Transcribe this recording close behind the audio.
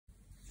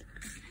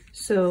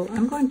So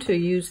I'm going to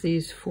use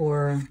these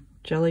for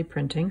jelly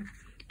printing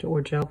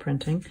or gel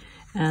printing.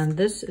 And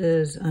this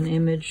is an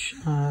image,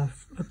 a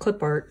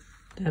clip art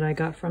that I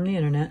got from the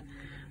internet,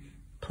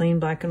 plain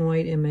black and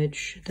white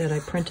image that I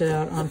printed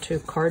out onto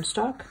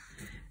cardstock.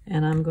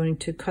 And I'm going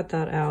to cut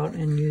that out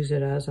and use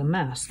it as a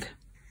mask.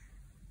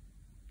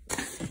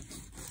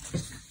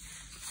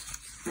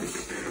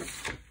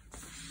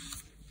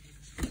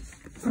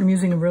 I'm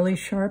using a really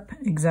sharp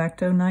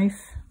Xacto knife.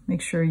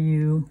 Make sure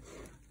you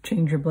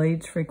change your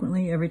blades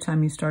frequently. Every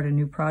time you start a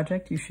new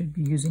project, you should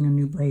be using a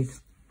new blade.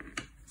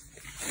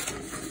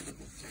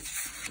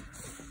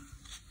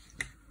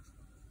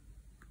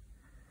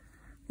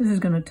 This is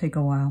going to take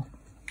a while.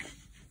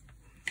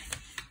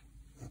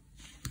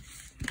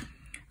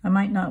 I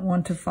might not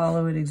want to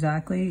follow it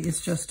exactly. It's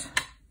just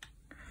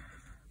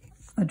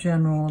a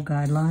general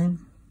guideline,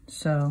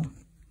 so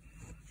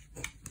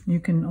you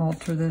can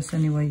alter this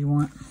any way you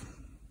want.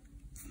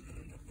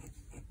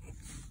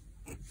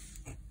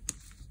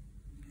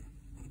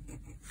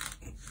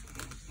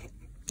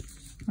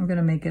 I'm going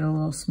to make it a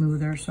little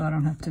smoother so I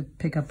don't have to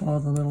pick up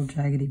all the little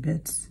jaggedy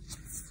bits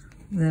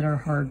that are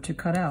hard to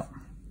cut out.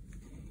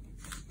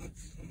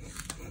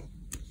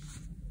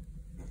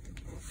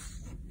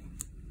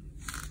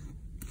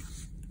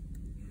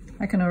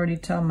 I can already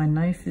tell my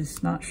knife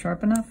is not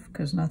sharp enough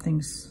because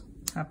nothing's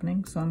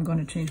happening, so I'm going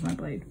to change my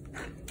blade.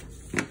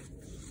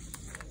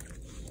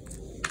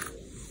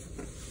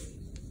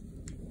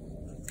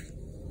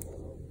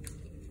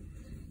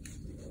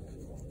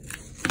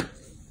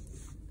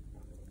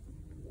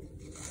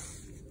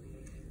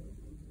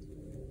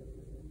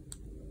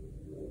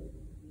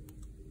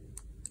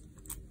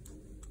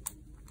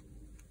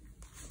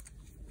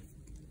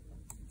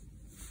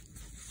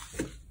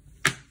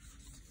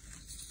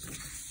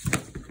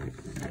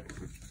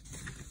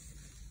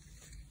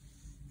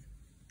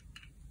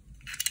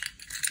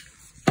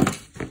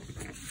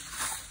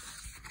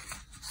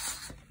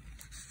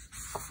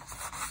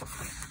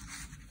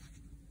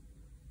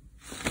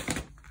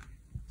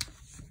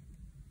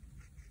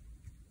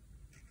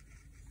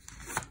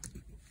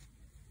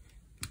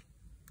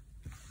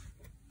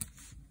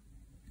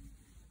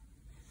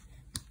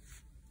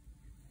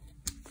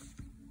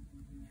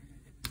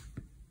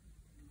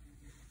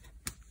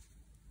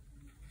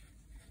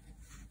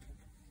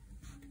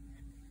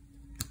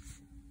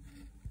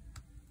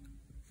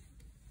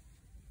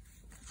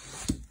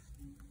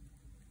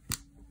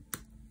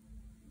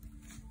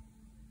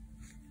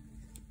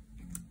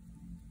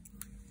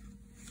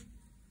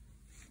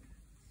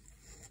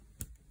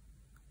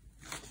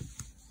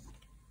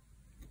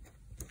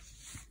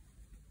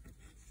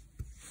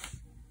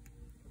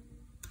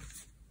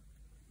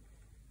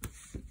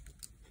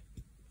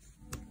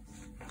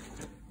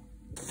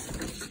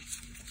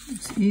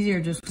 It's easier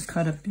just to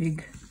cut a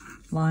big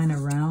line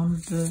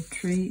around the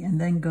tree and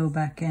then go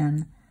back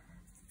in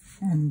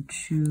and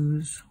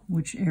choose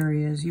which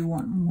areas you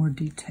want more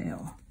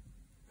detail.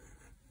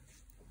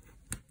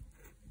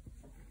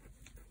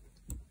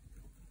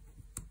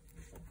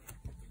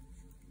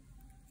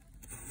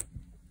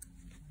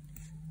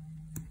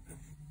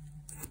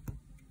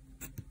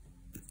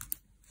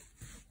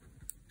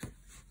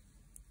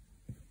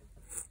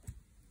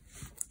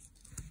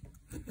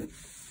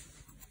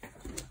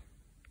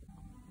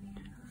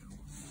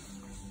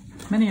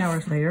 Many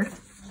hours later,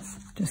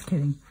 just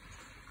kidding,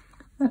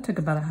 that took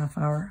about a half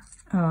hour.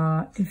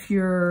 If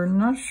you're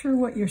not sure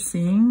what you're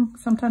seeing,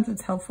 sometimes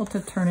it's helpful to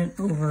turn it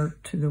over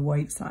to the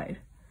white side.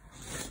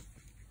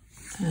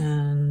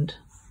 And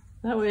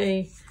that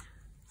way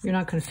you're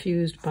not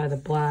confused by the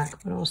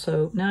black, but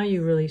also now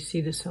you really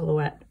see the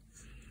silhouette.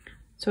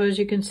 So as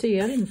you can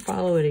see, I didn't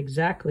follow it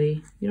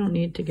exactly. You don't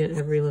need to get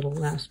every little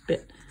last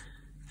bit.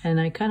 And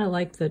I kind of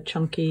like the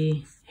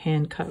chunky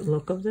hand-cut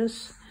look of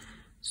this.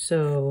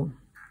 So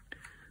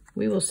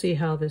we will see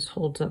how this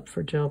holds up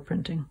for gel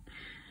printing.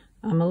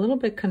 I'm a little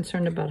bit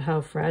concerned about how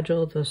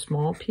fragile the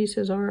small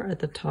pieces are at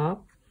the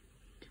top,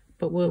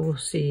 but we'll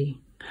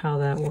see how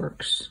that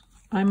works.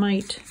 I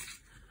might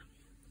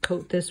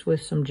coat this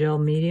with some gel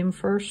medium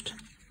first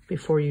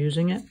before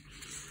using it,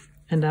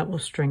 and that will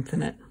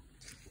strengthen it.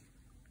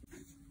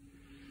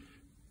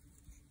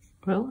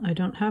 Well, I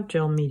don't have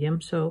gel medium,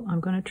 so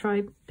I'm going to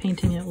try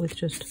painting it with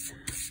just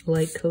a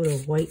light coat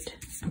of white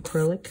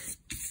acrylic.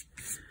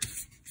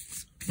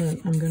 But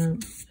I'm going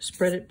to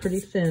spread it pretty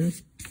thin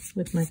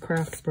with my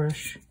craft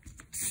brush,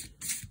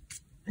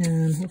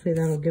 and hopefully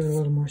that'll give it a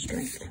little more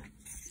strength.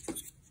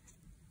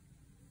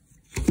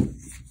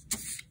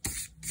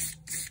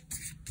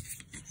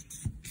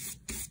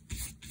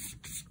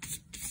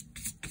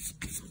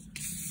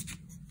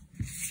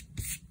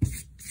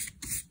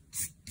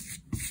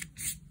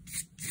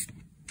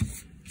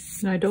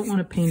 And I don't want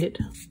to paint it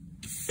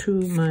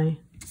to my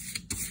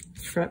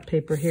scrap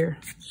paper here,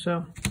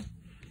 so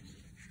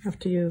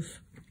after you've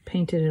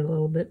painted it a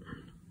little bit,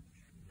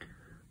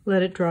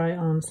 let it dry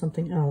on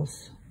something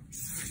else,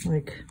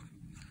 like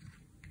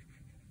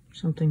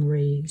something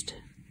raised.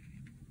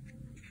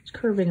 It's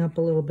curving up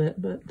a little bit,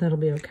 but that'll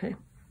be okay.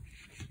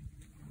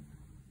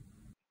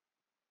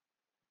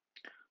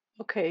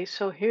 Okay,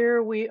 so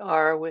here we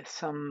are with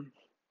some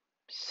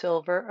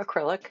silver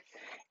acrylic,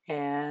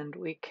 and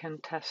we can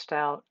test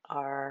out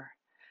our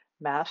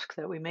mask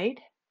that we made.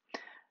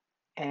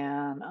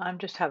 And I'm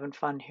just having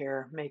fun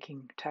here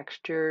making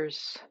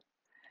textures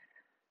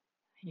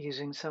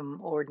using some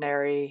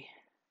ordinary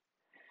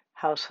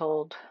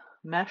household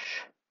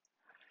mesh.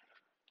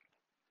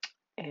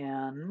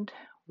 And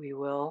we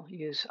will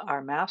use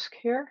our mask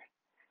here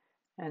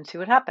and see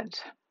what happens.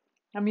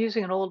 I'm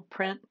using an old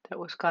print that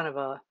was kind of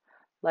a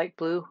light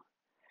blue.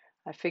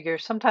 I figure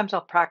sometimes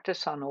I'll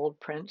practice on old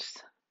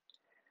prints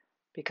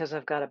because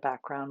I've got a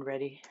background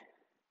ready.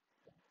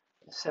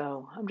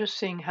 So I'm just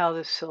seeing how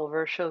this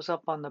silver shows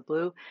up on the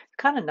blue. It's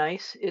kind of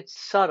nice. It's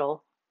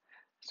subtle.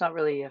 It's not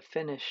really a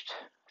finished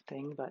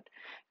thing, but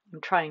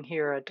I'm trying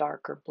here a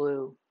darker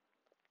blue.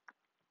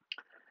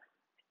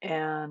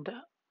 And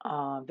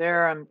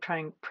there I'm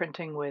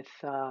printing with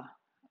a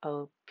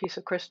piece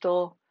of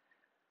crystal,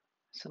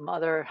 some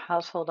other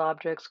household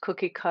objects,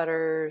 cookie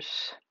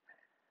cutters,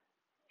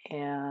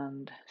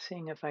 and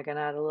seeing if I can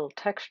add a little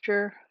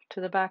texture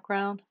to the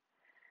background,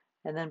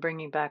 and then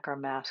bringing back our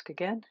mask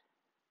again.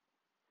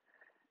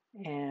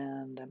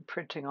 And I'm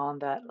printing on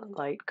that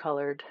light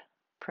colored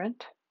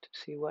print to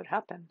see what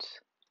happens.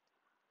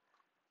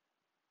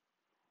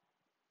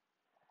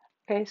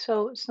 Okay,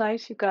 so it's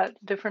nice. You've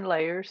got different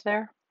layers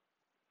there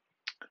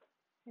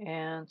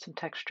and some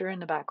texture in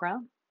the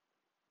background.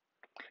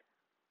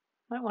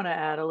 Might want to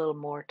add a little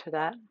more to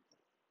that.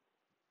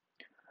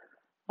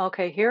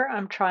 Okay, here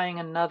I'm trying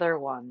another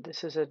one.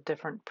 This is a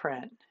different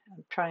print.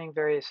 I'm trying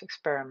various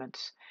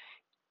experiments.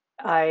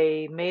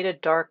 I made a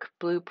dark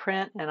blue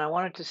print and I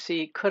wanted to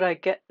see, could I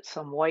get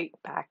some white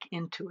back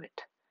into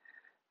it?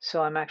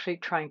 So I'm actually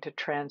trying to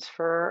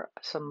transfer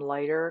some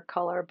lighter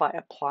color by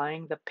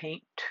applying the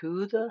paint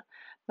to the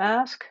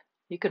mask.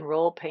 You can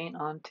roll paint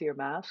onto your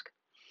mask.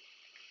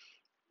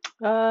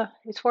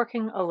 It's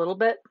working a little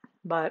bit,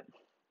 but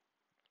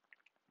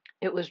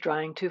it was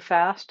drying too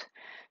fast.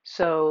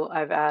 So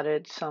I've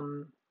added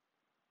some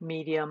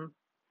medium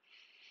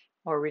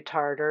or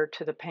retarder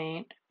to the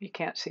paint. You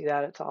can't see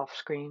that, it's off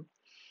screen,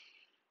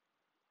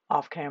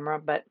 off camera,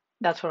 but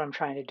that's what I'm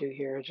trying to do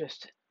here,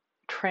 just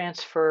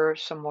transfer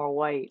some more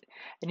white.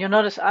 And you'll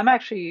notice I'm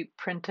actually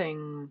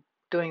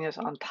doing this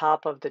on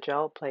top of the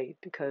gel plate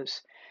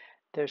because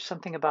there's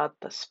something about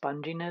the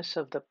sponginess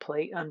of the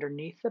plate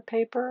underneath the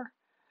paper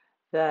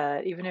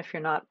that even if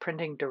you're not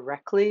printing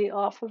directly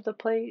off of the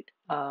plate,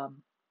 it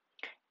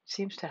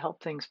seems to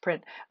help things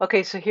print.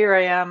 Okay, so here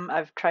I am.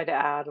 I've tried to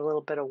add a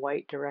little bit of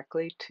white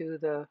directly to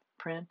the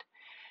print.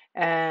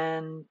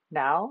 And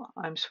now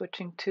I'm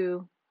switching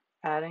to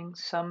adding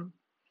some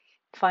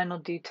final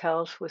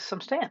details with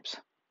some stamps.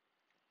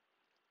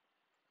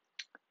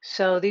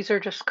 So these are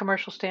just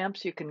commercial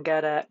stamps you can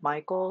get at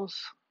Michael's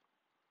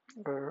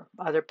or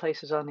other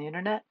places on the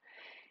internet.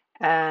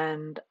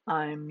 And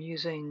I'm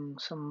using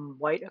some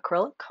white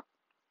acrylic,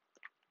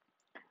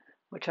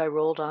 which I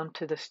rolled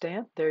onto the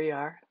stamp. There you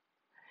are.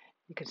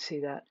 You can see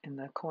that in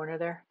the corner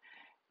there.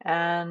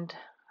 And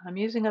I'm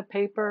using a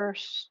paper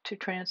to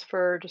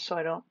transfer just so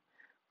I don't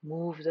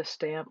move the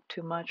stamp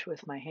too much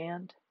with my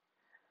hand.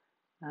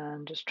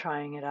 And just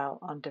trying it out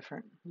on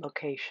different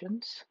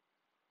locations.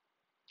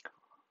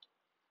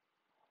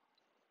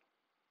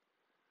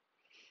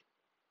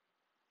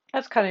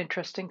 That's kind of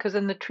interesting because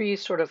then the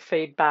trees sort of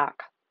fade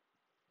back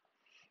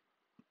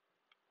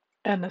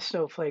and the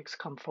snowflakes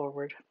come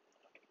forward.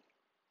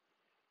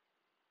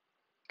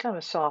 Kind of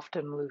a soft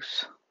and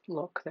loose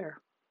look there.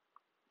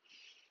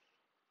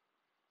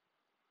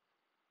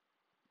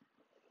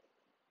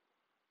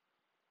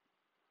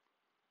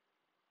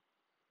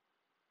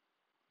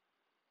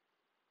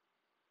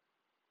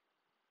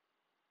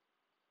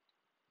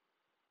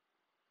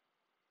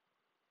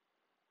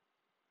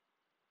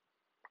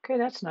 Okay,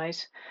 that's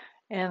nice.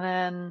 And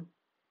then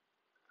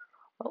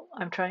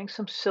I'm trying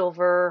some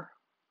silver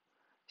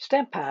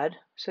stamp pad.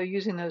 So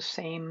using those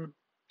same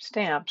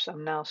stamps,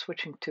 I'm now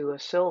switching to a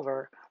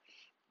silver,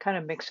 kind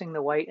of mixing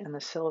the white and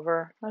the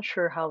silver. Not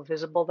sure how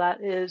visible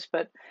that is,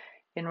 but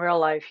in real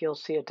life, you'll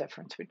see a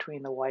difference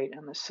between the white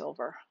and the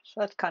silver.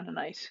 So that's kind of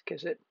nice,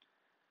 gives it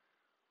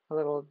a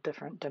little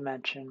different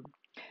dimension.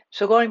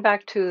 So going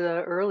back to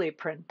the early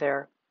print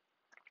there,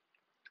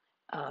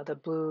 the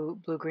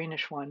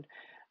blue-greenish one,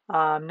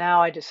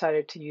 now I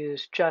decided to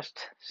use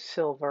just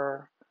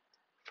silver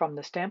from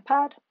the stamp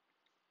pad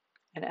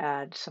and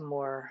add some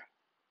more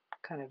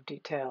kind of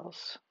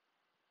details.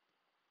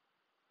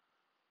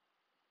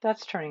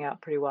 That's turning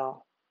out pretty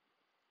well.